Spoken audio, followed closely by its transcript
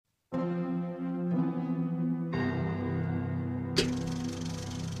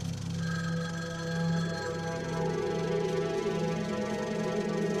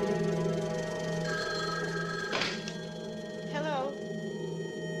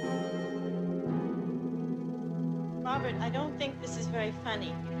Robert, I don't think this is very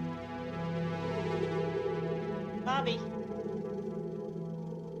funny. Bobby.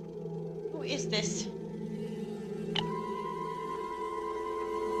 Who is this?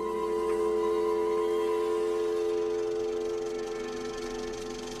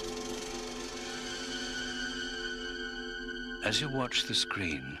 As you watch the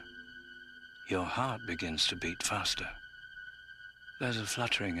screen, your heart begins to beat faster. There's a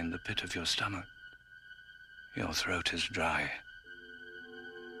fluttering in the pit of your stomach. Your throat is dry.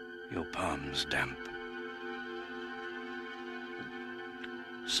 Your palms damp.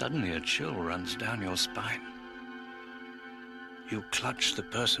 Suddenly a chill runs down your spine. You clutch the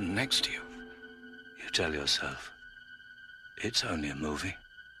person next to you. You tell yourself, it's only a movie.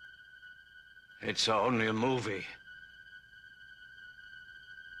 It's only a movie.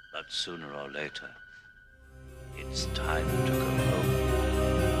 But sooner or later, it's time to go home.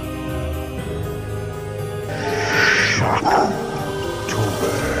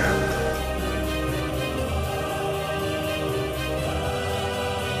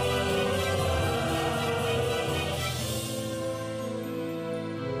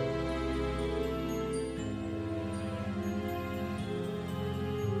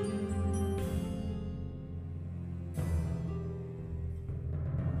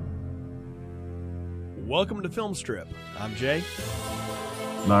 Welcome to Film Strip. I'm Jay.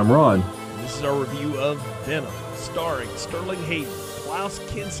 And I'm Ron. This is our review of Venom, starring Sterling Hayden, Klaus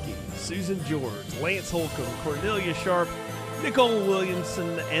Kinski, Susan George, Lance Holcomb, Cornelia Sharp, Nicole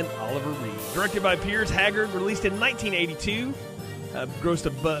Williamson, and Oliver Reed. Directed by Piers Haggard, released in 1982. Grossed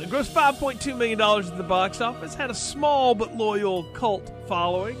 $5.2 million at the box office. Had a small but loyal cult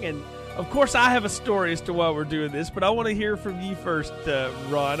following. And, of course, I have a story as to why we're doing this, but I want to hear from you first,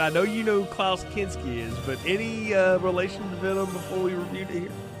 Ron. I know you know who Klaus Kinski is, but any relation to Venom before we reviewed it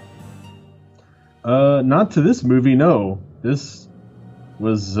here? Not to this movie, no. This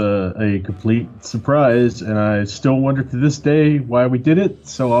was a complete surprise, and I still wonder to this day why we did it,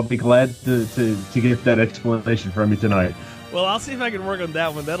 so I'll be glad to get that explanation from you tonight. Well, I'll see if I can work on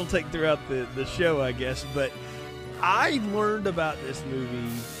that one. That'll take throughout the show, I guess. But I learned about this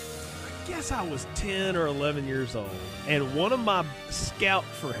movie, I guess I was 10 or 11 years old, and one of my scout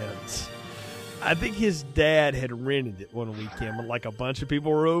friends, I think his dad had rented it one weekend when like a bunch of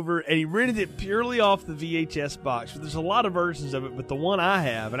people were over, and he rented it purely off the VHS box. There's a lot of versions of it, but the one I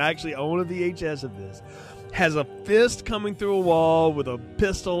have, and I actually own a VHS of this, has a fist coming through a wall with a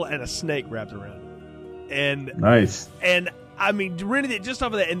pistol and a snake wrapped around it. And nice. And I mean, rented it just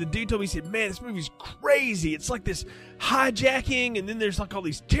off of that, and the dude told me, he said, man, this movie's crazy. It's like this hijacking, and then there's like all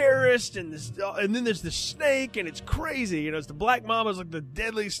these terrorists, and then there's this snake, and it's crazy. You know, it's the Black Mama's like the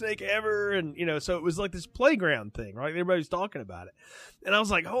deadliest snake ever, and, you know, so it was like this playground thing, right? Everybody's talking about it. And I was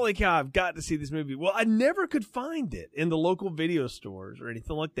like, holy cow, I've got to see this movie. Well, I never could find it in the local video stores or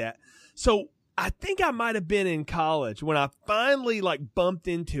anything like that. So I think I might have been in college when I finally like bumped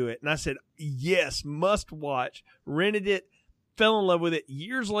into it, and I said, yes, must watch, rented it, fell in love with it.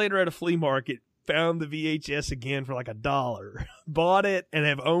 Years later at a flea market, found the VHS again for like $1, bought it, and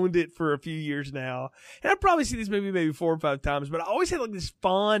have owned it for a few years now. And I've probably seen this movie maybe 4 or 5 times, but I always had like this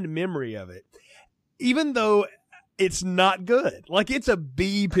fond memory of it, even though it's not good. Like, it's a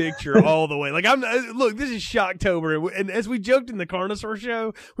B picture all the way. Like, look, this is Shocktober, and as we joked in the Carnosaur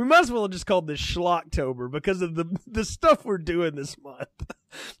show, we might as well have just called this Schlocktober because of the stuff we're doing this month.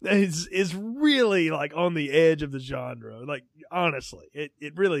 is really like on the edge of the genre. Like, honestly,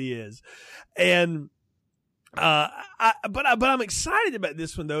 it really is. And but I'm excited about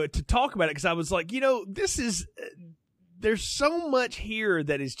this one though, to talk about it, because I was like, you know, this is there's so much here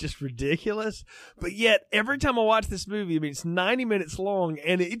that is just ridiculous, but yet every time I watch this movie, I mean, it's 90 minutes long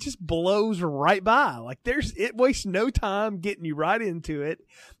and it just blows right by. Like, it wastes no time getting you right into it.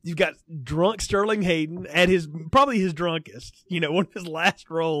 You've got drunk Sterling Hayden at probably his drunkest, you know, one of his last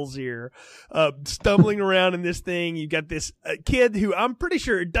roles here, stumbling around in this thing. You've got this kid who I'm pretty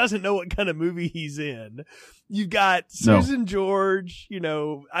sure doesn't know what kind of movie he's in. You've got Susan George, you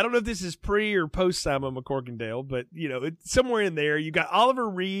know, I don't know if this is pre or post Simon McCorkindale, but, you know, it's somewhere in there. You've got Oliver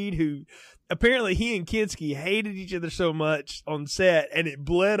Reed, who apparently he and Kinski hated each other so much on set, and it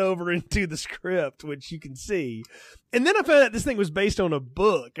bled over into the script, which you can see. And then I found out this thing was based on a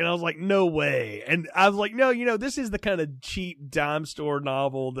book, and I was like, no way. And I was like, no, you know, this is the kind of cheap dime store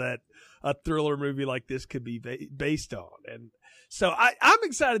novel that a thriller movie like this could be based on. And so I'm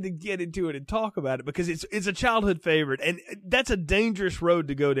excited to get into it and talk about it, because it's a childhood favorite, and that's a dangerous road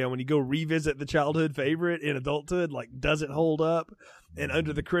to go down when you go revisit the childhood favorite in adulthood. Like, does it hold up and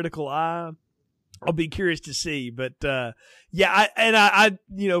under the critical eye? I'll be curious to see, but yeah, I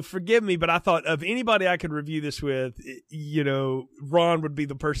forgive me, but I thought of anybody I could review this with, Ron would be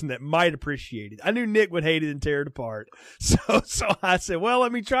the person that might appreciate it. I knew Nick would hate it and tear it apart, so I said, well,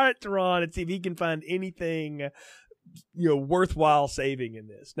 let me try it to Ron and see if he can find anything, worthwhile saving in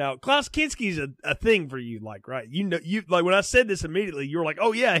this. Now, Klaus Kinski's a thing for you, like, right? You like when I said this immediately, you were like,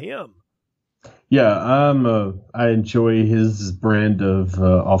 oh yeah, him. Yeah, I enjoy his brand of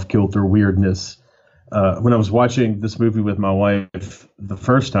off-kilter weirdness. When I was watching this movie with my wife the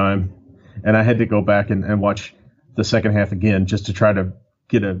first time, and I had to go back and watch the second half again just to try to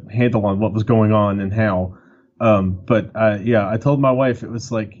get a handle on what was going on and how. I told my wife, it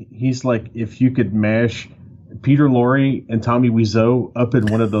was like, he's like if you could mash Peter Lorre and Tommy Wiseau up in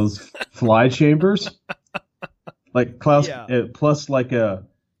one of those fly chambers, like Klaus, plus like a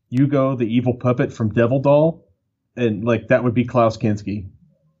Hugo, the evil puppet from Devil Doll, and like that would be Klaus Kinski.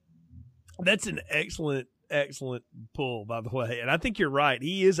 That's an excellent pull, by the way, and I think you're right.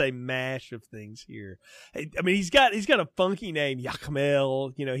 He is a mash of things here. I mean, he's got a funky name,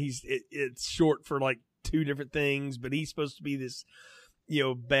 Yakmel. It's short for like two different things, but he's supposed to be this,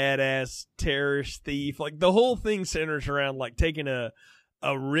 badass terrorist thief. Like the whole thing centers around like taking a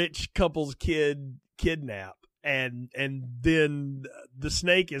rich couple's kidnap. And then the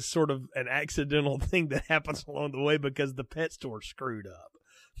snake is sort of an accidental thing that happens along the way because the pet store screwed up,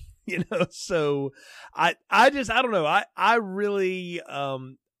 so I don't know. I really,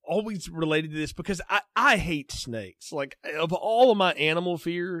 always related to this because I hate snakes. Like of all of my animal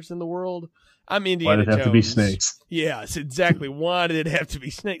fears in the world, I'm Indiana Jones. Why did it have to be snakes? Yes, exactly. Why did it have to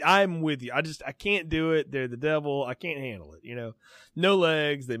be snakes? I'm with you. I can't do it. They're the devil. I can't handle it. No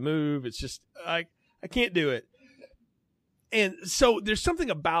legs. They move. It's just, I can't do it. And so there's something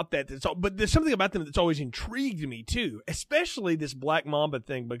about that but there's something about them that's always intrigued me too, especially this black mamba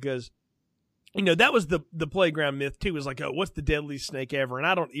thing, because, that was the playground myth too, is like, oh, what's the deadliest snake ever? And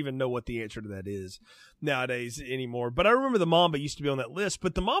I don't even know what the answer to that is nowadays anymore. But I remember the mamba used to be on that list,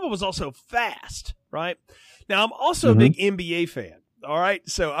 but the mamba was also fast, right? Now I'm also a big NBA fan. All right,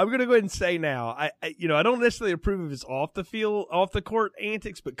 so I'm going to go ahead and say now, I don't necessarily approve of his off the court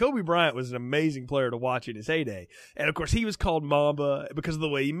antics, but Kobe Bryant was an amazing player to watch in his heyday, and of course he was called Mamba because of the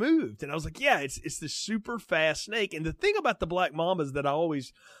way he moved. And I was like, yeah, it's this super fast snake. And the thing about the black mambas that I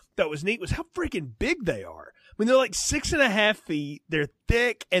always thought was neat was how freaking big they are. I mean, they're like 6.5 feet. They're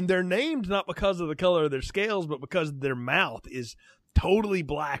thick, and they're named not because of the color of their scales, but because their mouth is totally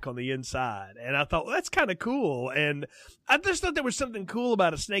black on the inside. And I thought, well, that's kind of cool. And I just thought there was something cool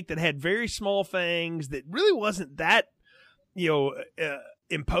about a snake that had very small fangs that really wasn't that,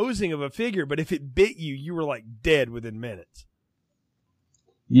 imposing of a figure. But if it bit you, you were like dead within minutes.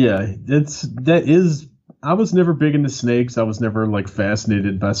 Yeah, I was never big into snakes. I was never like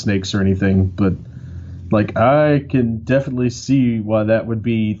fascinated by snakes or anything, but like I can definitely see why that would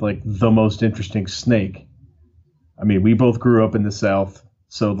be like the most interesting snake. I mean, we both grew up in the South,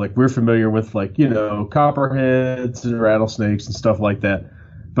 so like we're familiar with like, copperheads and rattlesnakes and stuff like that,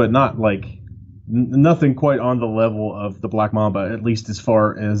 but not like nothing quite on the level of the black mamba, at least as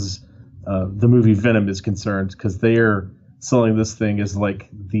far as the movie Venom is concerned, because they are selling this thing as like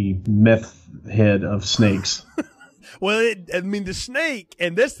the meth head of snakes. Well, the snake,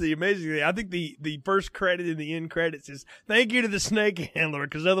 and that's the amazing thing. I think the first credit in the end credits is thank you to the snake handler,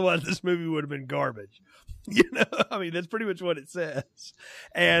 because otherwise this movie would have been garbage. That's pretty much what it says.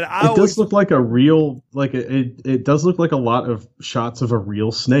 And it does look like a real, like it does look like a lot of shots of a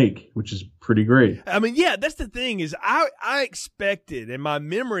real snake, which is pretty great. I mean, yeah, that's the thing is I expected, and my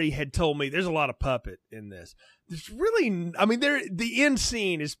memory had told me there's a lot of puppet in this. There's really, the end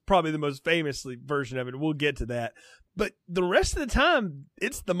scene is probably the most famous version of it. We'll get to that. But the rest of the time,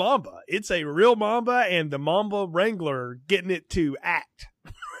 it's the mamba. It's a real mamba and the mamba wrangler getting it to act,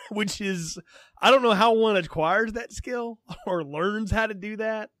 which is, I don't know how one acquires that skill or learns how to do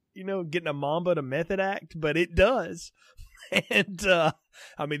that, getting a mamba to method act, but it does. And,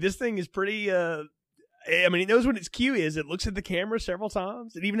 this thing is pretty, it knows what its cue is. It looks at the camera several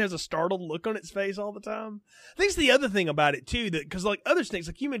times. It even has a startled look on its face all the time. I think it's the other thing about it, too, that because like other snakes,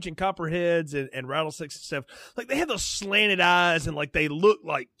 like you mentioned copperheads and rattlesnakes and stuff, like they have those slanted eyes and like they look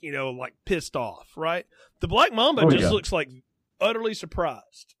like, like pissed off, right? The black mamba looks like utterly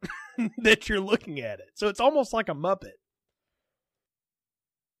surprised that you're looking at it. So it's almost like a Muppet.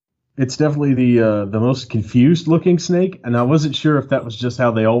 It's definitely the most confused looking snake, and I wasn't sure if that was just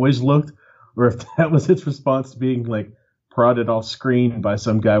how they always looked, or if that was its response to being like prodded off screen by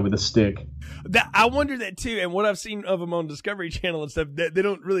some guy with a stick. I wonder that too, and what I've seen of them on Discovery Channel and stuff, they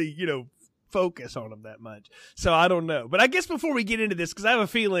don't really, focus on them that much. So I don't know. But I guess before we get into this, because I have a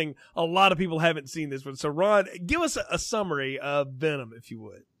feeling a lot of people haven't seen this one. So Ron, give us a summary of Venom, if you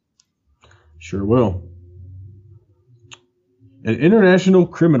would. Sure will. An international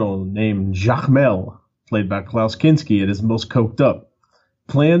criminal named Jacques Mel, played by Klaus Kinski at his most coked up,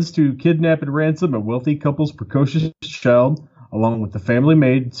 plans to kidnap and ransom a wealthy couple's precocious child, along with the family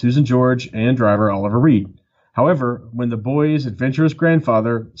maid, Susan George, and driver Oliver Reed. However, when the boy's adventurous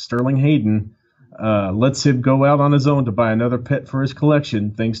grandfather, Sterling Hayden, lets him go out on his own to buy another pet for his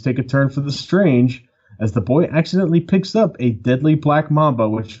collection, things take a turn for the strange as the boy accidentally picks up a deadly black mamba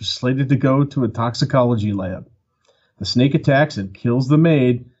which was slated to go to a toxicology lab. The snake attacks and kills the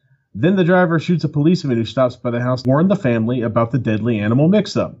maid. Then the driver shoots a policeman who stops by the house to warn the family about the deadly animal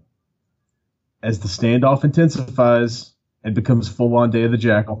mix-up. As the standoff intensifies and becomes full-on Day of the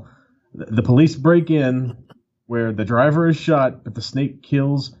Jackal, the police break in where the driver is shot, but the snake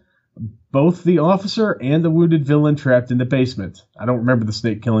kills both the officer and the wounded villain trapped in the basement. I don't remember the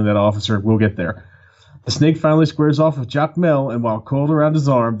snake killing that officer. We'll get there. The snake finally squares off with Jacques Mel, and while coiled around his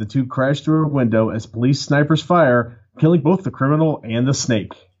arm, the two crash through a window as police snipers fire, killing both the criminal and the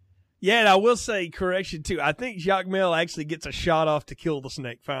snake. Yeah, and I will say, correction, too. I think Jacques Mel actually gets a shot off to kill the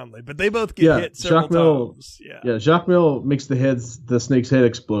snake finally, but they both get hit several times. Yeah, Jacques Mel makes the snake's head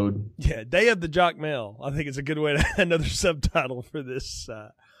explode. Yeah, Day of the Jacques Mel. I think it's a good way to another subtitle for this.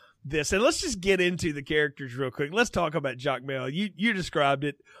 And let's just get into the characters real quick. Let's talk about Jacques Mel. You described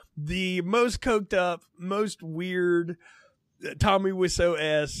it. The most coked up, most weird, Tommy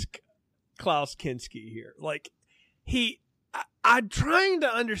Wiseau-esque Klaus Kinski here. Like, I'm trying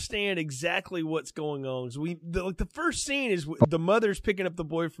to understand exactly what's going on. So the first scene is the mother's picking up the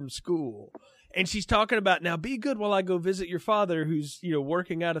boy from school, and she's talking about, now be good while I go visit your father who's,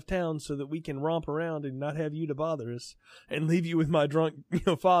 working out of town so that we can romp around and not have you to bother us and leave you with my drunk,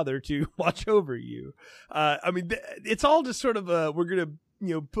 father to watch over you. It's all just sort of we're going to,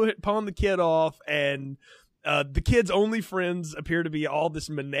 pawn the kid off, and the kid's only friends appear to be all this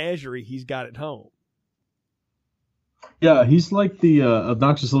menagerie he's got at home. Yeah, he's like the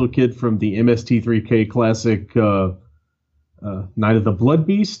obnoxious little kid from the MST3K classic Night of the Blood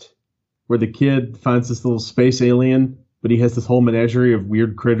Beast, where the kid finds this little space alien, but he has this whole menagerie of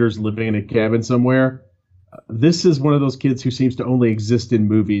weird critters living in a cabin somewhere. This is one of those kids who seems to only exist in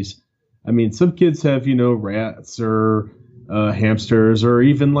movies. I mean, some kids have, rats or hamsters or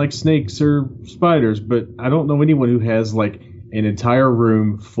even like snakes or spiders, but I don't know anyone who has like an entire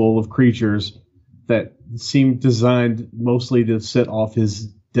room full of creatures that seem designed mostly to set off his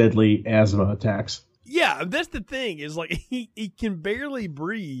deadly asthma attacks. Yeah, that's the thing, is like he can barely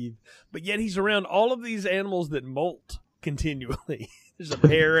breathe, but yet he's around all of these animals that molt continually. There's a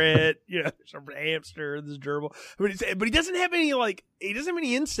parrot, there's a hamster, there's a gerbil. But he doesn't have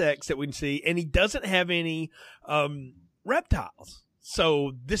any insects that we can see, and he doesn't have any reptiles.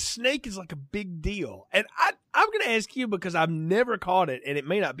 So this snake is like a big deal. And I'm going to ask you, because I've never caught it and it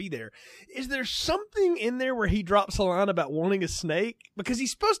may not be there. Is there something in there where he drops a line about wanting a snake? Because he's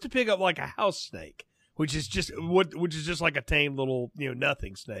supposed to pick up like a house snake, which is just like a tame little,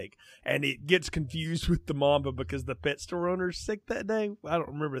 nothing snake. And it gets confused with the mamba because the pet store owner's sick that day. I don't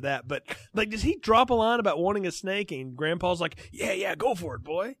remember that. But like, does he drop a line about wanting a snake and Grandpa's like, yeah, go for it,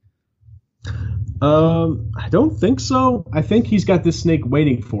 boy? I don't think so. I think he's got this snake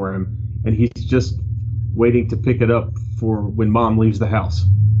waiting for him, and he's just waiting to pick it up for when Mom leaves the house.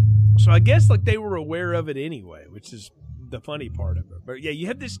 So I guess like they were aware of it anyway, which is the funny part of it. But yeah, you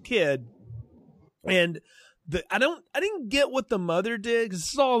have this kid, and I didn't get what the mother did, because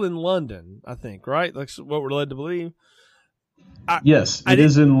this is all in London, I think, right? That's what we're led to believe. Yes, it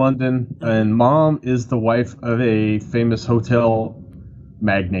is in London, and Mom is the wife of a famous hotel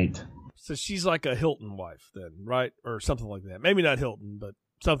magnate. So she's like a Hilton wife then, right? Or something like that. Maybe not Hilton, but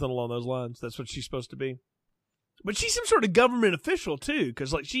something along those lines. That's what she's supposed to be. But she's some sort of government official, too,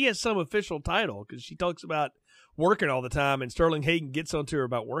 because like she has some official title, because she talks about working all the time, and Sterling Hayden gets onto her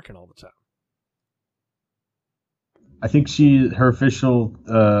about working all the time. I think she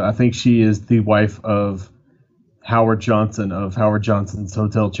is the wife of Howard Johnson of Howard Johnson's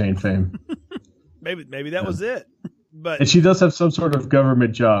hotel chain fame. Maybe that was it. And she does have some sort of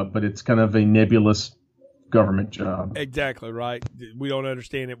government job, but it's kind of a nebulous government job. Exactly, right. We don't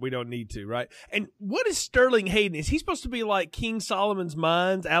understand it. We don't need to, right? And what is Sterling Hayden? Is he supposed to be like King Solomon's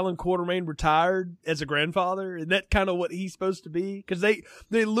Mines, Alan Quatermain retired as a grandfather? Isn't that kind of what he's supposed to be? Because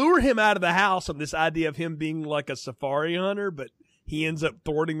they lure him out of the house on this idea of him being like a safari hunter, but he ends up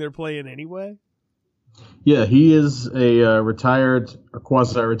thwarting their plan anyway. Yeah, he is a retired or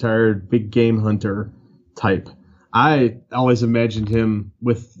quasi-retired big game hunter type. I always imagined him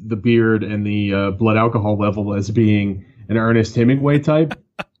with the beard and the blood alcohol level as being an Ernest Hemingway type.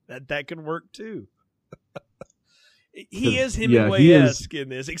 That could work too. He is Yeah, Hemingway-esque in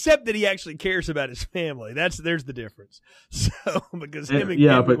this, except that he actually cares about his family. There's the difference. So because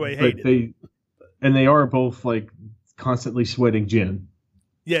Hemingway hated him. They are both like constantly sweating gin.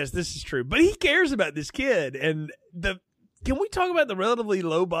 Yes, this is true. But he cares about this kid. And can we talk about the relatively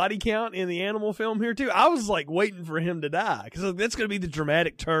low body count in the animal film here too? I was like waiting for him to die because that's going to be the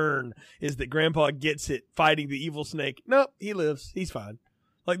dramatic turn, is that Grandpa gets it fighting the evil snake. Nope, he lives. He's fine.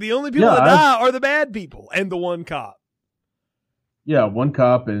 Like the only people that die are the bad people and the one cop. Yeah, one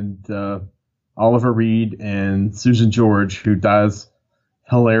cop and Oliver Reed and Susan George, who dies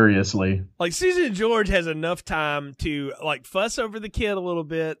hilariously. Like Susan George has enough time to like fuss over the kid a little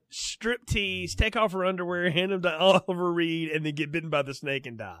bit, strip tease, take off her underwear, hand him to Oliver Reed, and then get bitten by the snake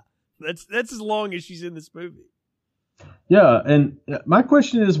and die. That's as long as she's in this movie. Yeah, and my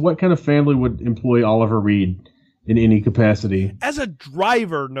question is, what kind of family would employ Oliver Reed in any capacity? As a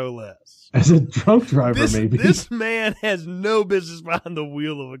driver, no less. As a drunk driver, maybe. This man has no business behind the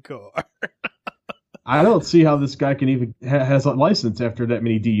wheel of a car. I don't see how this guy can even has a license after that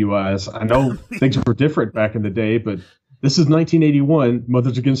many DUIs. I know things were different back in the day, but this is 1981.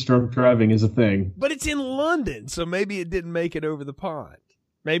 Mothers Against Drunk Driving is a thing. But it's in London, so maybe it didn't make it over the pond.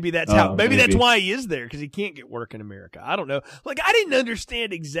 Maybe that's how. Maybe that's why he is there, because he can't get work in America. I don't know. Like, I didn't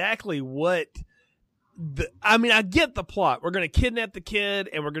understand exactly what. I get the plot. We're going to kidnap the kid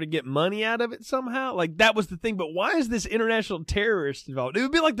and we're going to get money out of it somehow. Like, that was the thing. But why is this international terrorist involved? It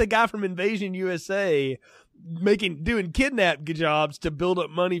would be like the guy from Invasion USA doing kidnap jobs to build up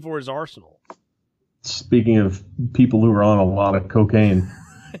money for his arsenal. Speaking of people who are on a lot of cocaine.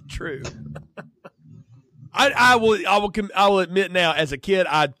 True. I will admit now, as a kid,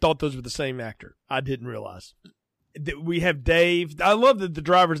 I thought those were the same actor. I didn't realize. We have Dave. I love that the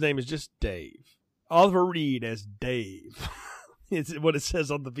driver's name is just Dave. Oliver Reed as Dave. It's what it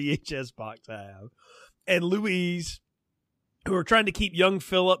says on the VHS box I have. And Louise, who are trying to keep young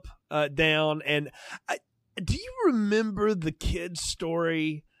Philip down. And do you remember the kid's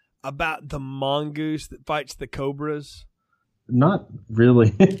story about the mongoose that fights the cobras? Not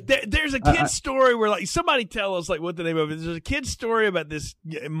really. There's a kid's story where, like, somebody tell us, like, what the name of it is. There's a kid's story about this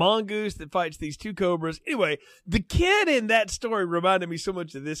mongoose that fights these two cobras. Anyway, the kid in that story reminded me so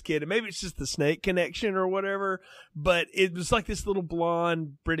much of this kid, and maybe it's just the snake connection or whatever, but it was like this little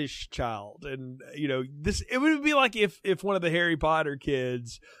blonde British child. And, it would be like if one of the Harry Potter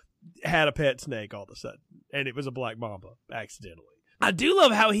kids had a pet snake all of a sudden, and it was a black mamba accidentally. I do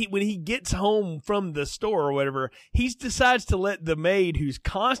love how when he gets home from the store or whatever, he decides to let the maid, who's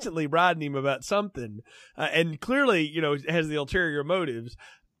constantly riding him about something, and clearly, has the ulterior motives,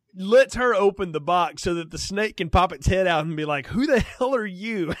 lets her open the box so that the snake can pop its head out and be like, "Who the hell are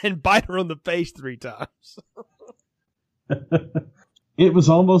you?" and bite her on the face 3 times. It was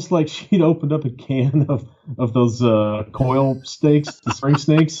almost like she'd opened up a can of those coil snakes, the spring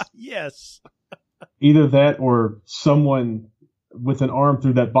snakes. Yes. Either that or someone with an arm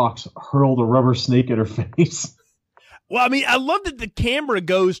through that box hurled a rubber snake at her face. Well, I love that the camera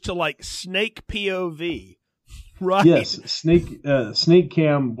goes to like snake POV, right? Yes, snake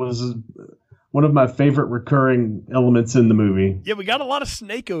cam was one of my favorite recurring elements in the movie. Yeah, we got a lot of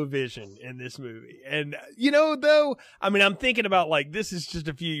snake-o vision in this movie. And, though, I'm thinking about, like, this is just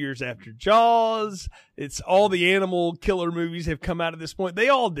a few years after Jaws. It's all the animal killer movies have come out at this point. They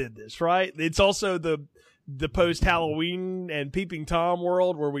all did this, right? It's also the post-Halloween and Peeping Tom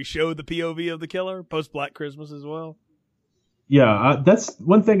world where we show the POV of the killer, post-Black Christmas as well. Yeah, that's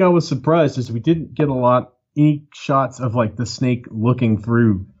one thing I was surprised is we didn't get any shots of, like, the snake looking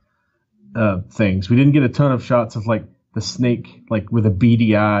through things. We didn't get a ton of shots of, like, the snake, like, with a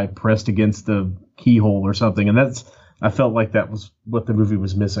beady eye pressed against the keyhole or something, and I felt like that was what the movie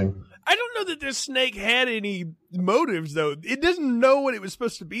was missing. I don't know that this snake had any motives, though. It doesn't know what it was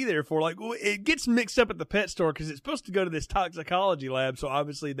supposed to be there for. Like, it gets mixed up at the pet store because it's supposed to go to this toxicology lab, so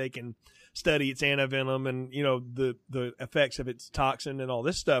obviously they can study its antivenom and, the effects of its toxin and all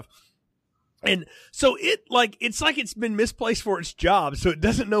this stuff. And so it's like it's been misplaced for its job, so it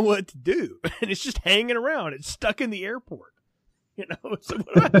doesn't know what to do. And it's just hanging around. It's stuck in the airport. So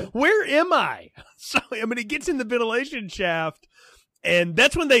where am I? So, it gets in the ventilation shaft. And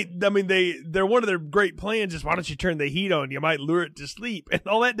that's when they're one of their great plans is, why don't you turn the heat on? You might lure it to sleep. And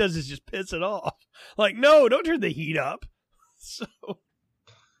all that does is just piss it off. Like, no, don't turn the heat up. So.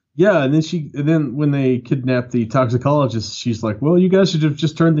 Yeah, and then when they kidnap the toxicologist, she's like, well, you guys should have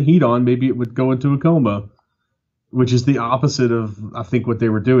just turned the heat on. Maybe it would go into a coma, which is the opposite of, I think, what they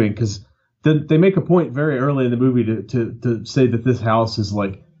were doing. Because they make a point very early in the movie to say that this house is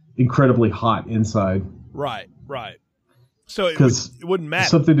like incredibly hot inside. Right. So it wouldn't matter.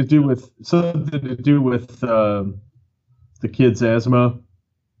 Something to do with the kid's asthma.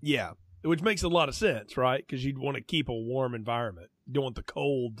 Yeah, which makes a lot of sense, right? Because you'd want to keep a warm environment. You don't want the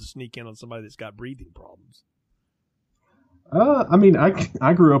cold to sneak in on somebody that's got breathing problems. I mean,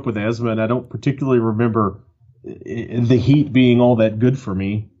 I grew up with asthma, and I don't particularly remember the heat being all that good for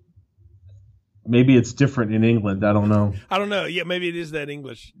me. Maybe it's different in England. I don't know. Yeah, maybe it is that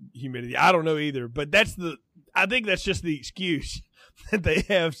English humidity. I don't know either. But I think that's just the excuse that they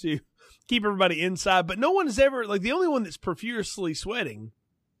have to keep everybody inside. But no one is ever, like, the only one that's profusely sweating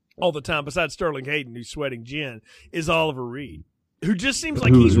all the time, besides Sterling Hayden, who's sweating gin, is Oliver Reed, who just seems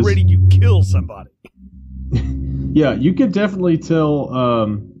like he's ready to kill somebody. Yeah, you could definitely tell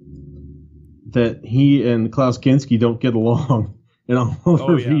that he and Klaus Kinski don't get along. And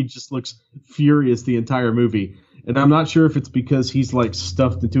Oliver Reed just looks furious the entire movie. And I'm not sure if it's because he's like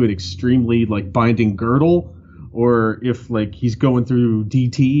stuffed into an extremely like binding girdle, or if like he's going through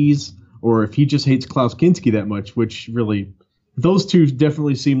DTs, or if he just hates Klaus Kinski that much, which really, those two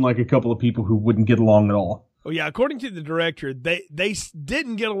definitely seem like a couple of people who wouldn't get along at all. Oh yeah, according to the director, they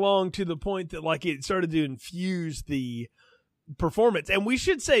didn't get along to the point that like it started to infuse the performance. And we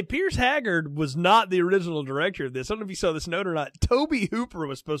should say Pierce Haggard was not the original director of this. I don't know if you saw this note or not. Toby Hooper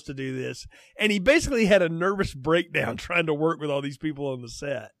was supposed to do this, and he basically had a nervous breakdown trying to work with all these people on the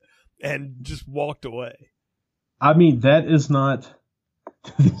set and just walked away. I mean, this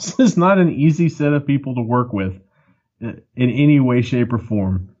is not an easy set of people to work with in any way, shape, or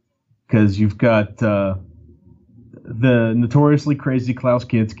form, because you've got the notoriously crazy Klaus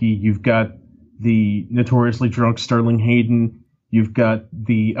Kinski, you've got the notoriously drunk Sterling Hayden, you've got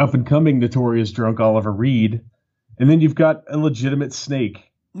the up-and-coming notorious drunk Oliver Reed, and then you've got a legitimate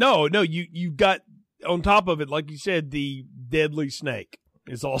snake. No, you've got, on top of it, like you said, the deadly snake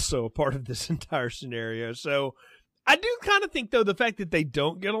is also a part of this entire scenario. So I do kind of think, though, the fact that they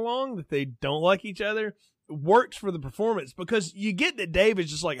don't get along, that they don't like each other, works for the performance, because you get that Dave is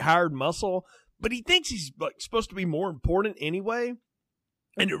just like hired muscle, but he thinks he's like supposed to be more important anyway.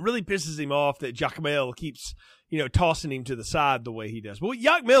 And it really pisses him off that Jacmel keeps, tossing him to the side the way he does. But what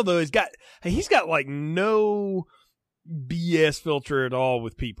Jacmel, though, he's got like no BS filter at all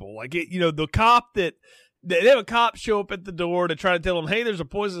with people. Like, the cop they have a cop show up at the door to try to tell him, hey, there's a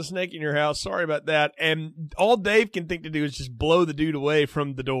poisonous snake in your house. Sorry about that. And all Dave can think to do is just blow the dude away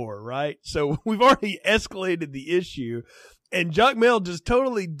from the door, right? So we've already escalated the issue. And Jacmel just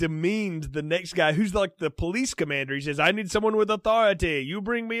totally demeaned the next guy, who's like the police commander. He says, I need someone with authority. You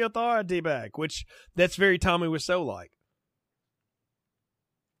bring me authority back, which that's very Tommy Wiseau-like.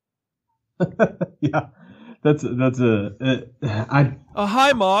 Yeah, that's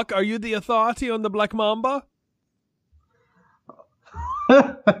hi, Mark. Are you the authority on the Black Mamba?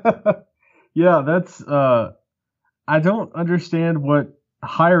 Yeah, that's, I don't understand what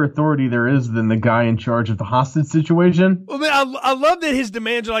higher authority there is than the guy in charge of the hostage situation. Well, man, I love that his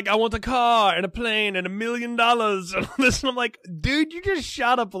demands are like, I want a car and a plane and $1 million and all this. And I'm like, dude, you just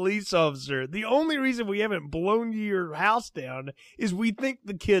shot a police officer. The only reason we haven't blown your house down is we think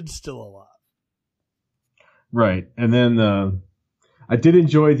the kid's still alive. Right. And then I did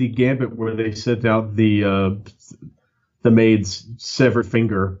enjoy the gambit where they sent out the maid's severed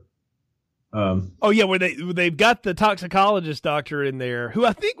finger. Where they've got the toxicologist doctor in there, who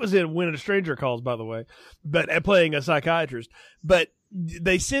I think was in When a Stranger Calls, by the way, but playing a psychiatrist. But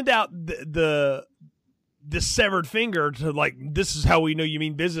they send out the severed finger to like, this is how we know you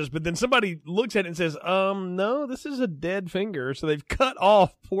mean business. But then somebody looks at it and says, no, this is a dead finger. So they've cut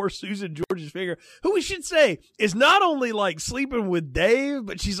off poor Susan George's finger, who we should say is not only like sleeping with Dave,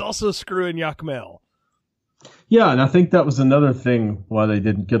 but she's also screwing Jacmel. Yeah, and I think that was another thing why they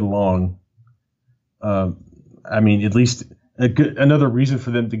didn't get along. I mean, at least another reason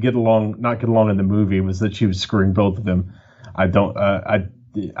for them to not get along in the movie was that she was screwing both of them.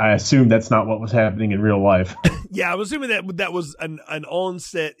 I assume that's not what was happening in real life. Yeah, I'm assuming that was an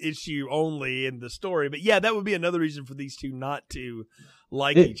on-set issue only in the story. But yeah, that would be another reason for these two not to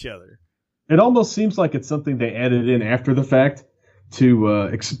like each other. It almost seems like it's something they added in after the fact to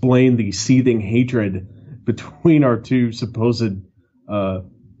explain the seething hatred between our two supposed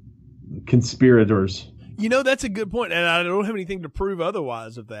conspirators. That's a good point, and I don't have anything to prove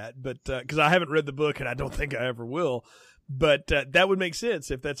otherwise of that, but because I haven't read the book and I don't think I ever will. But that would make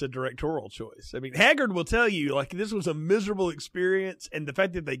sense if that's a directorial choice. I mean, Haggard will tell you, like, this was a miserable experience, and the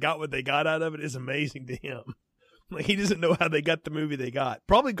fact that they got what they got out of it is amazing to him. Like, he doesn't know how they got the movie they got.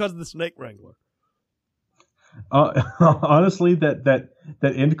 Probably because of the Snake Wrangler. Honestly, that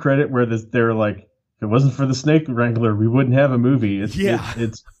end credit where they're like, if it wasn't for the Snake Wrangler, we wouldn't have a movie.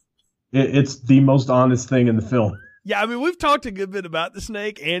 It's the most honest thing in the film. Yeah, I mean, we've talked a good bit about the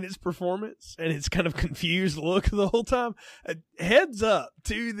Snake and its performance and its kind of confused look the whole time. Heads up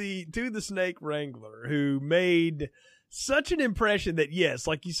to the Snake Wrangler, who made such an impression that, yes,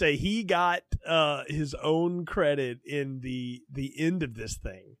 like you say, he got his own credit in the end of this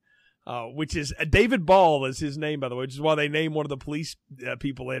thing, which is David Ball is his name, by the way, which is why they named one of the police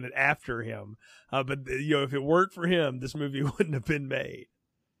people in it after him. But if it weren't for him, this movie wouldn't have been made.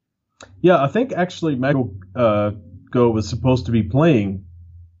 Yeah, I think actually Michael Go was supposed to be playing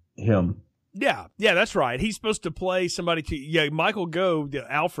him. Yeah, that's right. He's supposed to play somebody Michael Go,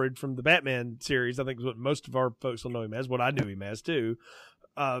 Alfred from the Batman series, I think is what most of our folks will know him as, what I knew him as too,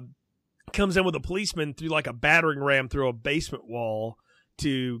 comes in with a policeman through like a battering ram through a basement wall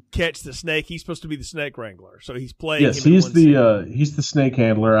to catch the snake. He's supposed to be the Snake Wrangler, so he's playing. Yes, he's the snake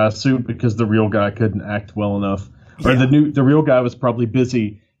handler, I assume, because the real guy couldn't act well enough, or the real guy was probably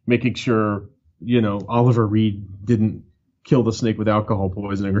busy making sure Oliver Reed didn't kill the snake with alcohol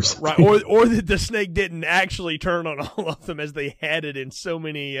poisoning or something. Right, or that the snake didn't actually turn on all of them as they had it in so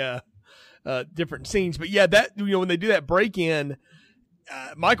many different scenes. But yeah, that when they do that break in,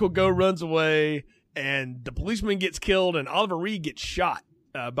 Michael Go runs away, and the policeman gets killed, and Oliver Reed gets shot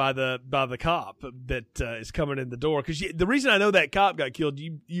by the cop that is coming in the door. Because the reason I know that cop got killed,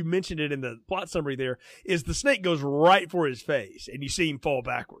 you mentioned it in the plot summary there, is the snake goes right for his face, and you see him fall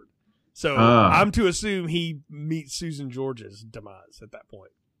backward. So I'm to assume he meets Susan George's demise at that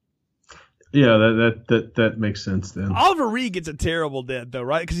point. Yeah, that makes sense then. Oliver Reed gets a terrible death, though,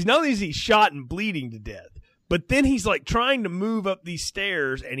 right? Because not only is he shot and bleeding to death, but then he's like trying to move up these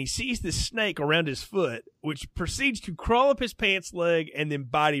stairs, and he sees this snake around his foot, which proceeds to crawl up his pants leg and then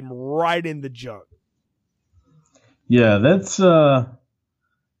bite him right in the junk. Yeah,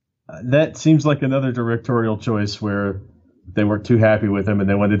 that seems like another directorial choice where they weren't too happy with him, and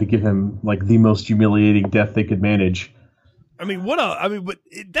they wanted to give him like the most humiliating death they could manage. But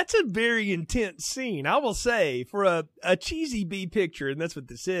that's a very intense scene, I will say, for a cheesy B picture, and that's what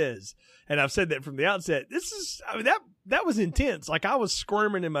this is. And I've said that from the outset. That was intense. Like, I was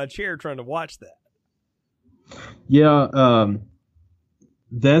squirming in my chair trying to watch that. Yeah,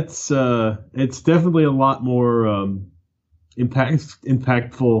 that's it's definitely a lot more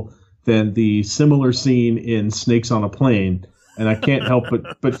impactful than the similar scene in Snakes on a Plane, and I can't help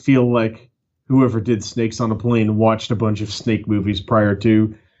but feel like whoever did Snakes on a Plane watched a bunch of snake movies prior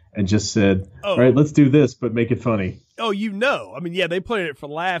to and just said, all right, let's do this, but make it funny. Oh, they played it for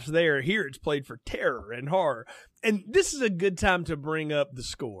laughs there. Here it's played for terror and horror. And this is a good time to bring up the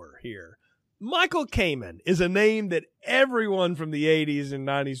score here. Michael Kamen is a name that everyone from the 80s and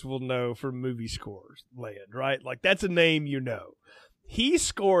 90s will know from movie scores land, right? Like, that's a name you know. He's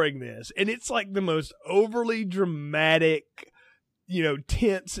scoring this, and it's like the most overly dramatic,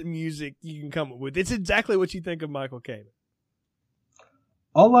 tense music you can come up with. It's exactly what you think of Michael Kamen.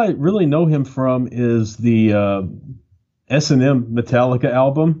 All I really know him from is the S&M Metallica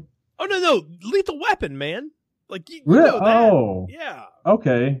album. Oh, no, Lethal Weapon, man. Like, you really? know that. Oh. Yeah.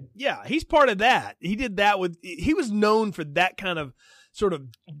 Okay. Yeah, he's part of that. He did that he was known for that kind of sort of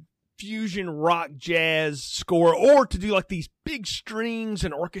fusion rock jazz score, or to do like these big strings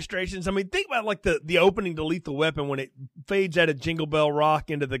and orchestrations. I mean, think about like the opening to Lethal Weapon when it fades out of Jingle Bell Rock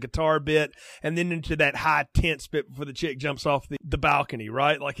into the guitar bit and then into that high tense bit before the chick jumps off the balcony,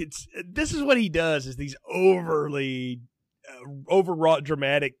 right? Like, this is what he does, is these overly overwrought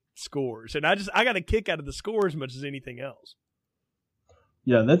dramatic scores. And I got a kick out of the score as much as anything else.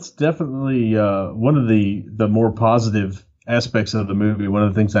 Yeah, that's definitely one of the more positive aspects of the movie. One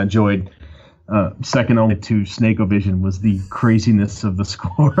of the things I enjoyed, second only to Snake-O-Vision, was the craziness of the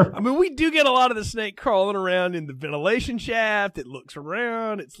score. I mean, we do get a lot of the snake crawling around in the ventilation shaft. It looks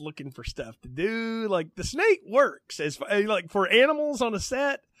around. It's looking for stuff to do. Like, the snake works. Like, for animals on a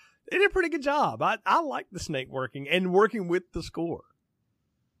set, they did a pretty good job. I like the snake working and working with the score.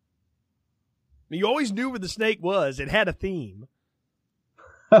 I mean, you always knew where the snake was. It had a theme.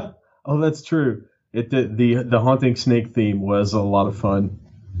 Oh, that's true. The haunting snake theme was a lot of fun.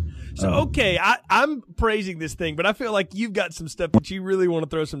 So, okay, I'm praising this thing, but I feel like you've got some stuff that you really want to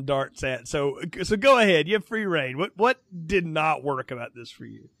throw some darts at. So go ahead. You have free reign. What did not work about this for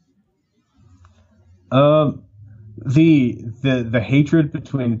you? The hatred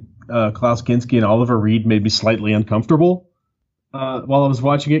between Klaus Kinski and Oliver Reed made me slightly uncomfortable while I was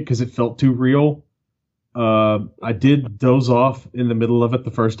watching it, because it felt too real. I did doze off in the middle of it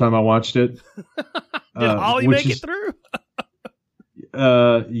the first time I watched it. Did Ollie make it through?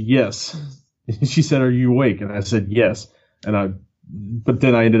 Yes. She said, "Are you awake?" And I said, "Yes." But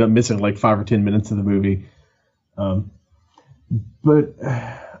then I ended up missing like 5 or 10 minutes of the movie. But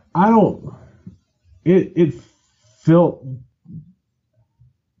I don't. It felt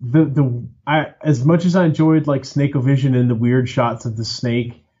as much as I enjoyed like Snake-O-Vision and the weird shots of the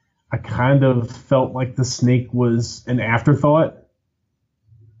snake, I kind of felt like the snake was an afterthought,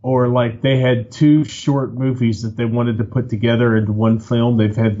 or like they had two short movies that they wanted to put together into one film.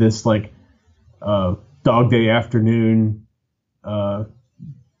 They've had this like Dog Day Afternoon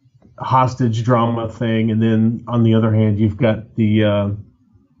hostage drama thing, and then on the other hand, you've got the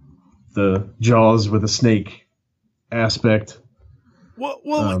Jaws with a snake aspect.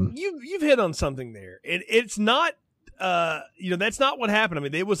 Well, you've hit on something there. It's not, that's not what happened. I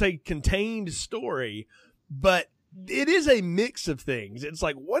mean, it was a contained story, but it is a mix of things. It's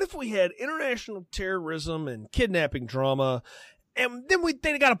like, what if we had international terrorism and kidnapping drama, and then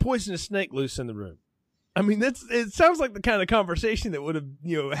they got a poisonous snake loose in the room? I mean, it sounds like the kind of conversation that would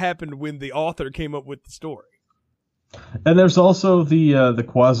have, happened when the author came up with the story. And there's also the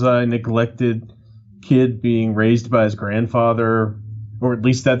quasi-neglected kid being raised by his grandfather, or at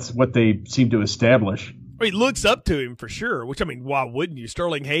least that's what they seem to establish. He looks up to him for sure, which, I mean, why wouldn't you?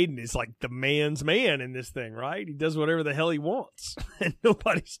 Sterling Hayden is like the man's man in this thing, right? He does whatever the hell he wants, and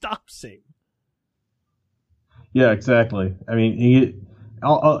nobody stops him. Yeah, exactly. I mean,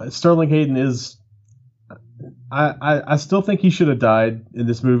 Sterling Hayden is... I still think he should have died in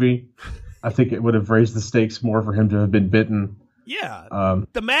this movie. I think it would have raised the stakes more for him to have been bitten. Yeah.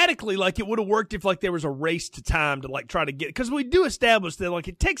 Thematically, like, it would have worked if, like, there was a race to time to, like, try to get... Because we do establish that, like,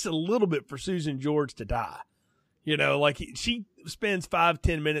 it takes a little bit for Susan George to die. Like, she spends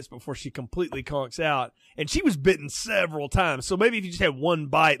 5-10 minutes before she completely conks out, and she was bitten several times. So maybe if you just had one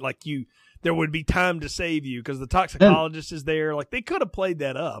bite, like, there would be time to save you because the toxicologist is there. Like, they could have played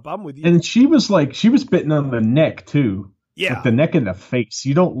that up. I'm with you. And she was bitten on the neck, too. Yeah. Like the neck and the face.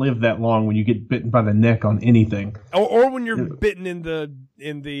 You don't live that long when you get bitten by the neck on anything. Or when you're bitten in the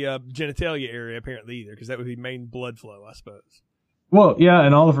genitalia area, apparently, either, because that would be main blood flow, I suppose. Well, yeah,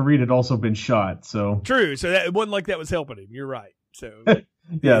 and Oliver Reed had also been shot, so... True, so it wasn't like that was helping him. You're right. So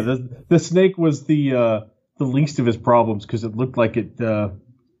yeah, the snake was the least of his problems, because it looked like it...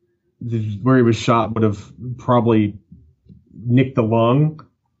 where he was shot would have probably nicked the lung.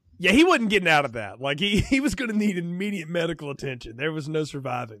 Yeah, he wasn't getting out of that. Like, he was going to need immediate medical attention. There was no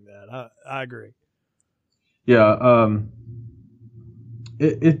surviving that. I agree. Yeah,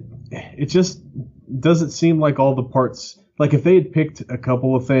 it just doesn't seem like all the parts... Like, if they had picked a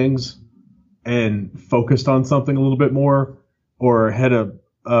couple of things and focused on something a little bit more, or had a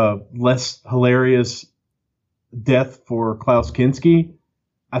less hilarious death for Klaus Kinski,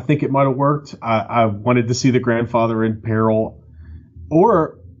 I think it might have worked. I wanted to see the grandfather in peril,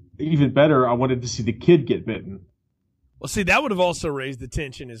 or even better, I wanted to see the kid get bitten. Well, see, that would have also raised the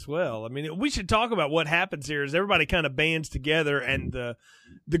tension as well. I mean, we should talk about what happens here is everybody kind of bands together, and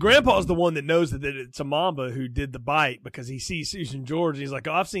the grandpa's the one that knows that it's a mamba who did the bite because he sees Susan George, and he's like,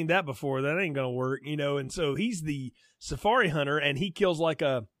 oh, I've seen that before. That ain't going to work, and so he's the safari hunter, and he kills like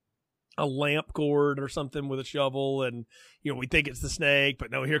a lamp cord or something with a shovel, and we think it's the snake,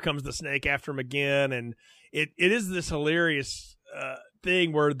 but no, here comes the snake after him again, and it is this hilarious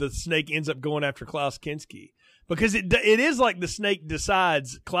thing where the snake ends up going after Klaus Kinski, because it is like the snake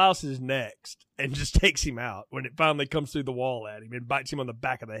decides Klaus is next and just takes him out when it finally comes through the wall at him and bites him on the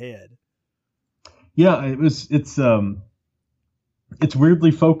back of the head. Yeah, it's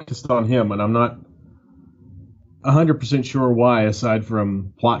weirdly focused on him, and I'm not 100% sure why, aside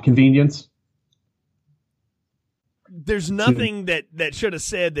from plot convenience. There's nothing that should have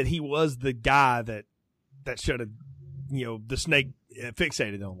said that he was the guy that should have, the snake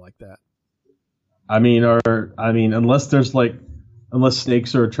fixated on like that. I mean, unless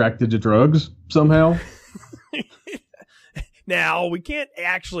snakes are attracted to drugs somehow. Now, we can't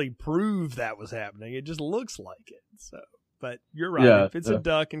actually prove that was happening. It just looks like it. So, but you're right. Yeah, if it's a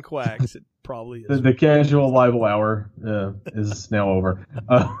duck and quacks, it probably is. The casual libel hour is now over.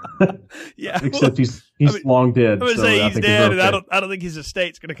 Yeah, except he's long dead. I'm going to so say I he's think dead, okay. and I don't think his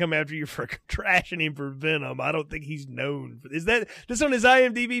estate's going to come after you for trashing him for Venom. I don't think he's known for. Is that this on his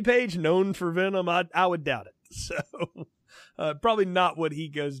IMDb page? Known for Venom? I would doubt it. So probably not what he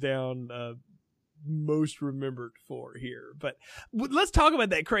goes down most remembered for here. But let's talk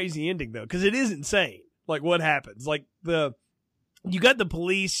about that crazy ending though, because it is insane. Like what happens? Like you got the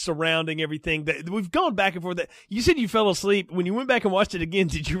police surrounding everything. That we've gone back and forth. That you said you fell asleep when you went back and watched it again.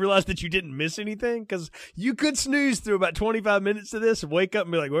 Did you realize that you didn't miss anything? Because you could snooze through about 25 minutes of this and wake up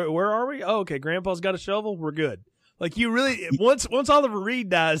and be like, "Where are we? Oh, okay. Grandpa's got a shovel. We're good." Like you really once Oliver Reed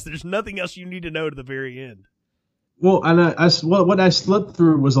dies, there's nothing else you need to know to the very end. Well, and what I slipped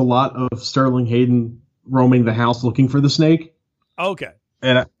through was a lot of Sterling Hayden roaming the house looking for the snake. Okay.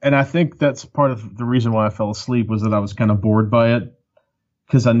 And I think that's part of the reason why I fell asleep was that I was kind of bored by it,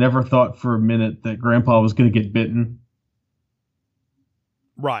 because I never thought for a minute that Grandpa was going to get bitten.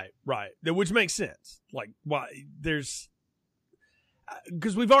 Right. Which makes sense. Like, why there's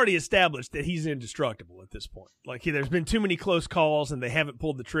because we've already established that he's indestructible at this point. Like, there's been too many close calls, and they haven't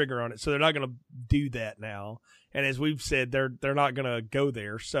pulled the trigger on it, so they're not going to do that now. And as we've said, they're not going to go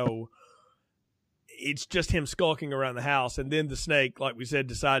there. So it's just him skulking around the house, and then the snake, like we said,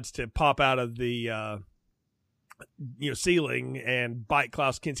 decides to pop out of the ceiling and bite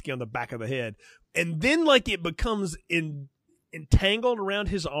Klaus Kinski on the back of the head, and then like it becomes entangled around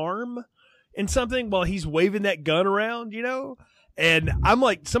his arm and something while he's waving that gun around, And I'm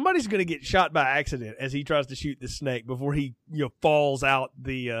like, somebody's going to get shot by accident as he tries to shoot this snake before he falls out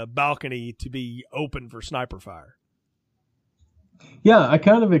the balcony to be open for sniper fire. Yeah, I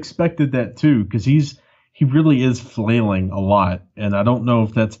kind of expected that too, because he really is flailing a lot, and I don't know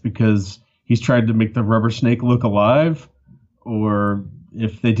if that's because he's trying to make the rubber snake look alive, or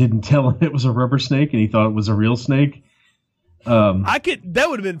if they didn't tell him it was a rubber snake and he thought it was a real snake. That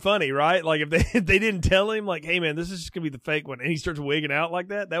would have been funny, right? Like if they didn't tell him, like, hey man, this is just gonna be the fake one, and he starts wigging out like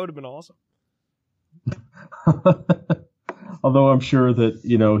that. That would have been awesome. Although I'm sure that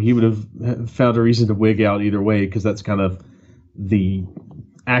he would have found a reason to wig out either way, because that's kind of the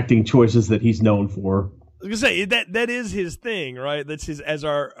acting choices that he's known for. I was gonna say that is his thing, right? That's his, as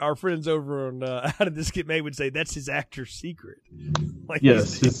our friends over on How Did This Get Made would say, that's his actor's secret. Like,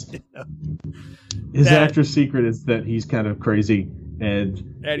 yes, his actor's secret is that he's kind of crazy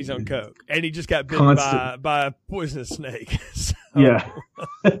and he's on coke, and he just got bitten by a poisonous snake. So, yeah.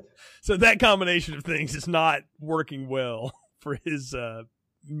 So that combination of things is not working well for his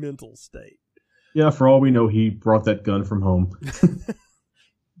mental state. Yeah, for all we know, he brought that gun from home.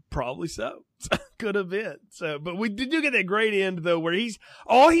 Probably so. Could have been. So, but we did get that great end though, where he's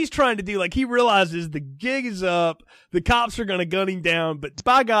trying to do, like, he realizes the gig is up, the cops are gonna gun him down, but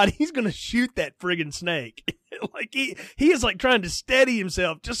by God, he's gonna shoot that friggin' snake. Like he is like trying to steady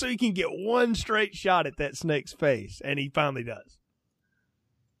himself just so he can get one straight shot at that snake's face, and he finally does.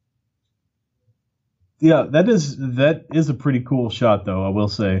 Yeah, that is a pretty cool shot though, I will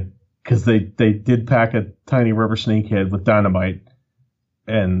say, because they did pack a tiny rubber snake head with dynamite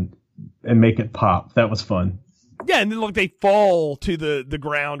and make it pop. That was fun. Yeah, and then like they fall to the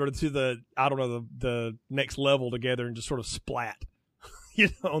ground or to the next level together and just sort of splat,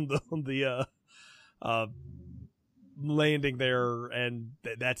 on the landing there, and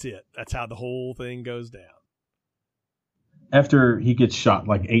that's it. That's how the whole thing goes down. After he gets shot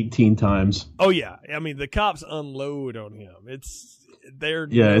like 18 times. Oh yeah, I mean the cops unload on him. It's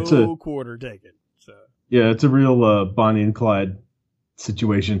a quarter taken. So yeah, it's a real Bonnie and Clyde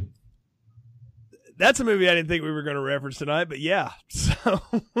situation. That's a movie I didn't think we were going to reference tonight, but yeah. So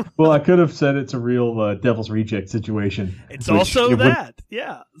well, I could have said it's a real Devil's Reject situation. It's also that,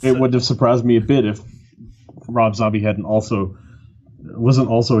 yeah. It wouldn't have surprised me a bit if Rob Zombie wasn't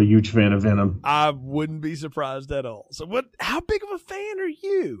also a huge fan of Venom. I wouldn't be surprised at all. So how big of a fan are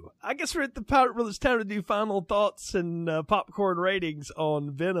you? I guess we're at the part where it's time to do final thoughts and popcorn ratings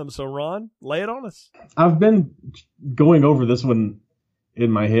on Venom. So Ron, lay it on us. I've been going over this one in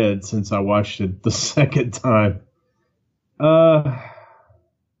my head since I watched it the second time. I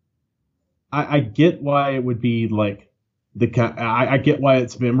get why it would be like I get why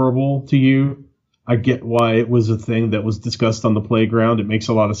it's memorable to you. I get why it was a thing that was discussed on the playground. It makes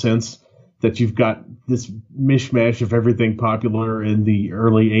a lot of sense that you've got this mishmash of everything popular in the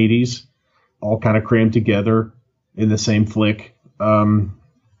early 80s all kind of crammed together in the same flick. But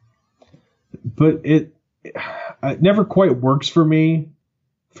it never quite works for me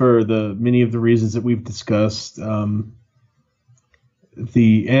for the many of the reasons that we've discussed. The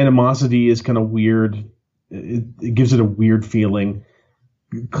animosity is kind of weird. It gives it a weird feeling.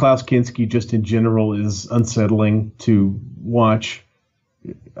 Klaus Kinski just in general is unsettling to watch.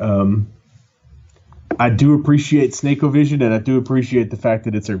 I do appreciate Snakeovision, and I do appreciate the fact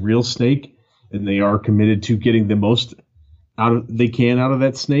that it's a real snake, and they are committed to getting the most they can out of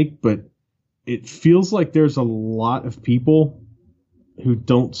that snake, but it feels like there's a lot of people who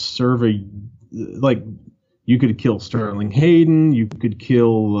don't serve like, you could kill Sterling Hayden, you could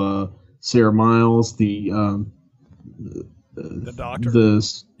kill Sarah Miles, the doctor,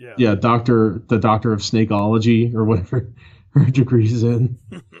 the doctor of snakeology or whatever her degree's in.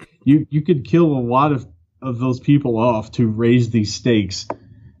 you could kill a lot of those people off to raise these stakes,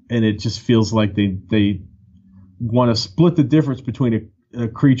 and it just feels like they want to split the difference between a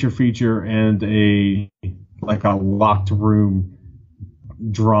creature feature and a locked room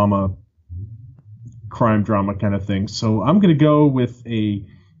drama, crime drama kind of thing. So I'm going to go with a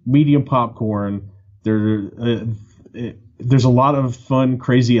medium popcorn. There's a lot of fun,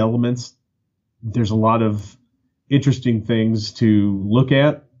 crazy elements. There's a lot of interesting things to look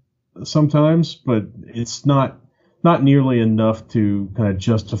at sometimes, but it's not nearly enough to kind of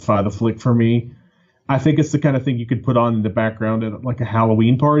justify the flick for me. I think it's the kind of thing you could put on in the background at like a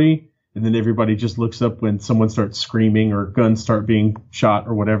Halloween party, and then everybody just looks up when someone starts screaming or guns start being shot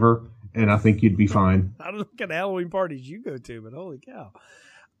or whatever, and I think you'd be fine. I don't know what kind of Halloween parties you go to, but holy cow.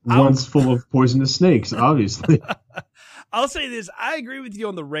 One's full of poisonous snakes, obviously. I'll say this. I agree with you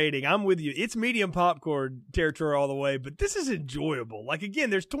on the rating. I'm with you. It's medium popcorn territory all the way, but this is enjoyable. Like, again,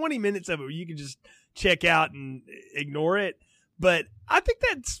 there's 20 minutes of it where you can just check out and ignore it. But I think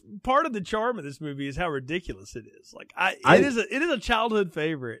that's part of the charm of this movie is how ridiculous it is. Like, it is a childhood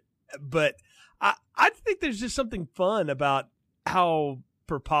favorite, but I think there's just something fun about how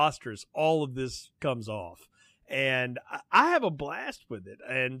preposterous all of this comes off. And I have a blast with it.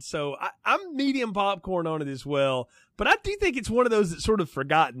 And so I'm medium popcorn on it as well. But I do think it's one of those that's sort of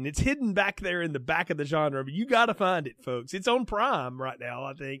forgotten. It's hidden back there in the back of the genre. But you got to find it, folks. It's on Prime right now,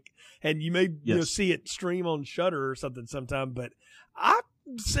 I think. And you may see it stream on Shudder or something sometime. But I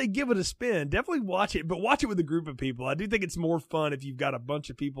say give it a spin. Definitely watch it. But watch it with a group of people. I do think it's more fun if you've got a bunch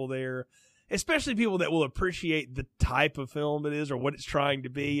of people there. Especially people that will appreciate the type of film it is or what it's trying to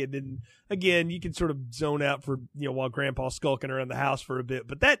be. And then, again, you can sort of zone out for, while Grandpa's skulking around the house for a bit.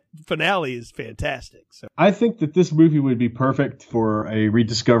 But that finale is fantastic. So I think that this movie would be perfect for a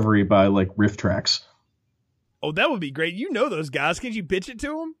rediscovery by, like, Riff Tracks. Oh, that would be great. You know those guys. Can you pitch it to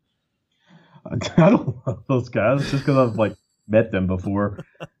them? I don't know those guys just because I've, like, met them before.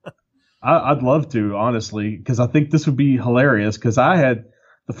 I'd love to, honestly, because I think this would be hilarious because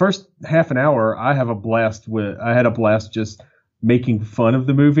the first half an hour, I had a blast just making fun of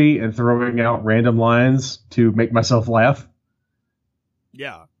the movie and throwing out random lines to make myself laugh.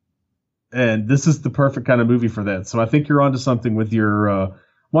 Yeah. And this is the perfect kind of movie for that. So I think you're onto something with your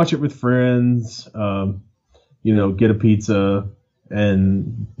watch it with friends, get a pizza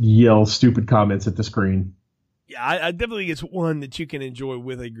and yell stupid comments at the screen. Yeah, I definitely think it's one that you can enjoy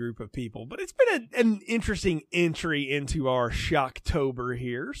with a group of people. But it's been an interesting entry into our Shocktober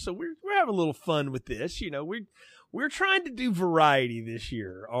here. So we're having a little fun with this. We're trying to do variety this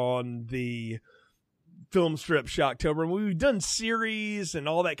year on the film strip Shocktober. And we've done series and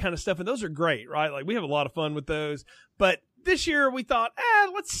all that kind of stuff. And those are great, right? Like, we have a lot of fun with those. But this year we thought,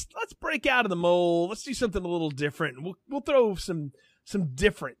 let's break out of the mold. Let's do something a little different. We'll throw some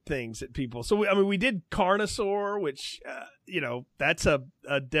different things at people. So we did Carnosaur, which that's a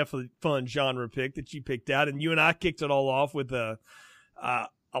definitely fun genre pick that you picked out, and you and I kicked it all off with a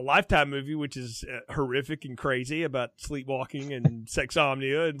Lifetime movie, which is horrific and crazy about sleepwalking and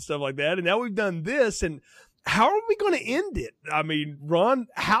sexomnia and stuff like that. And now we've done this, and how are we going to end it? I mean, Ron,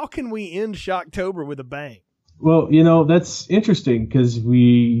 how can we end Shocktober with a bang? Well, that's interesting because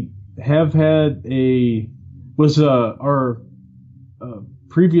we have had our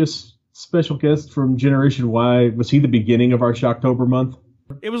previous special guest from Generation Y, was he the beginning of our Shocktober month?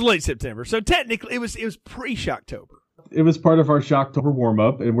 It was late September, so technically it was pre-Shocktober. It was part of our Shocktober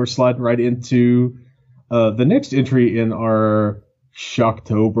warm-up, and we're sliding right into the next entry in our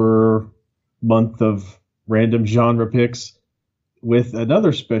Shocktober month of random genre picks with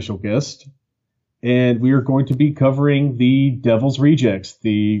another special guest, and we are going to be covering the Devil's Rejects,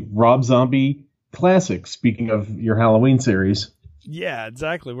 the Rob Zombie classic, speaking of your Halloween series. Yeah,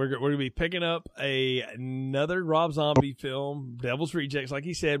 exactly. We're going to be picking up another Rob Zombie film, Devil's Rejects, like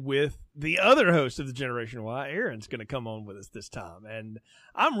he said, with the other host of the Generation Y. Aaron's going to come on with us this time, and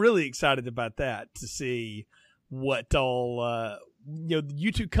I'm really excited about that to see what all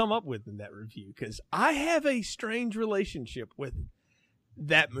you two come up with in that review, because I have a strange relationship with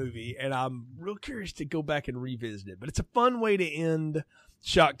that movie, and I'm real curious to go back and revisit it. But it's a fun way to end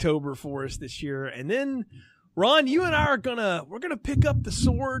Shocktober for us this year, and then. Ron, you and I are we're gonna pick up the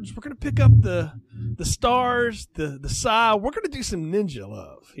swords. We're gonna pick up the stars, the sai. We're gonna do some ninja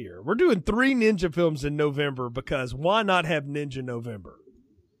love here. We're doing 3 ninja films in November because why not have Ninja November?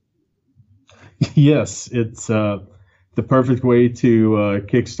 Yes, it's the perfect way to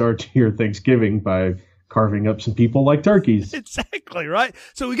kickstart your Thanksgiving by carving up some people like turkeys. Exactly, right?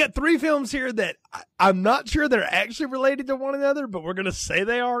 So we got 3 films here that I'm not sure they're actually related to one another, but we're going to say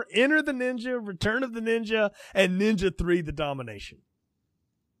they are. Enter the Ninja, Return of the Ninja, and Ninja 3, The Domination.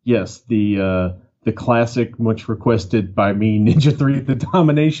 Yes, the the classic, much requested by me, Ninja 3 The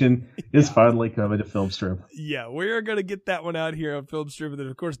Domination, is finally coming to Film Strip. Yeah, we're going to get that one out here on Film Strip. And then,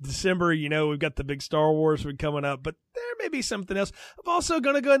 of course, December, we've got the big Star Wars one coming up, but there may be something else. I'm also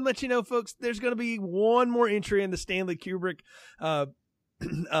going to go ahead and let you know, folks, there's going to be one more entry in the Stanley Kubrick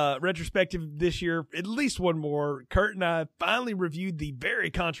retrospective this year, at least one more. Kurt and I finally reviewed the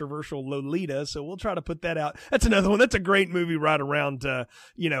very controversial Lolita, so we'll try to put that out. That's another one. That's a great movie right around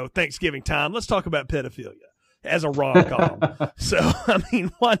Thanksgiving time. Let's talk about pedophilia as a rom-com. So I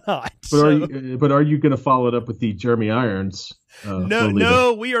mean, why not? But are you going to follow it up with the Jeremy Irons?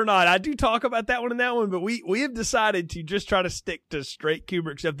 No, we are not. I do talk about that one and that one, but we have decided to just try to stick to straight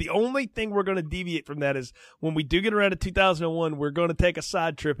Kubrick stuff. The only thing we're going to deviate from that is when we do get around to 2001, we're going to take a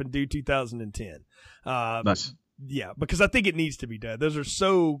side trip and do 2010. Nice. Yeah, because I think it needs to be done. Those are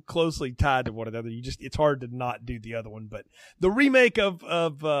so closely tied to one another. It's hard to not do the other one. But the remake of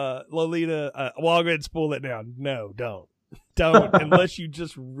Lolita, I'll go ahead and spoil it now. No, don't unless you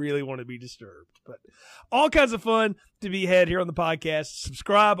just really want to be disturbed. But all kinds of fun to be had here on the podcast.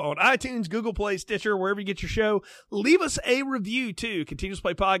 Subscribe on iTunes, Google Play, Stitcher, wherever you get your show. Leave us a review too. Continuous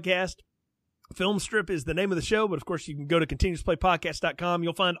Play Podcast. Film Strip is the name of the show, but of course you can go to continuousplaypodcast.com.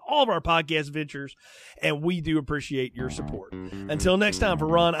 You'll find all of our podcast ventures, and we do appreciate your support. Until next time, for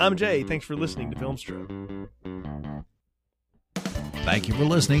Ron, I'm Jay. Thanks for listening to Film Strip. Thank you for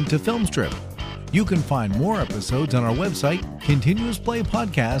listening to Film Strip. You can find more episodes on our website,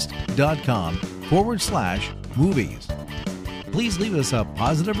 continuousplaypodcast.com/movies. Please leave us a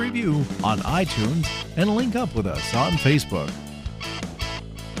positive review on iTunes and link up with us on Facebook.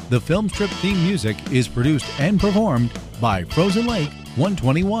 The Film Strip theme music is produced and performed by Frozen Lake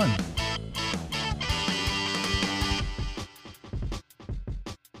 121.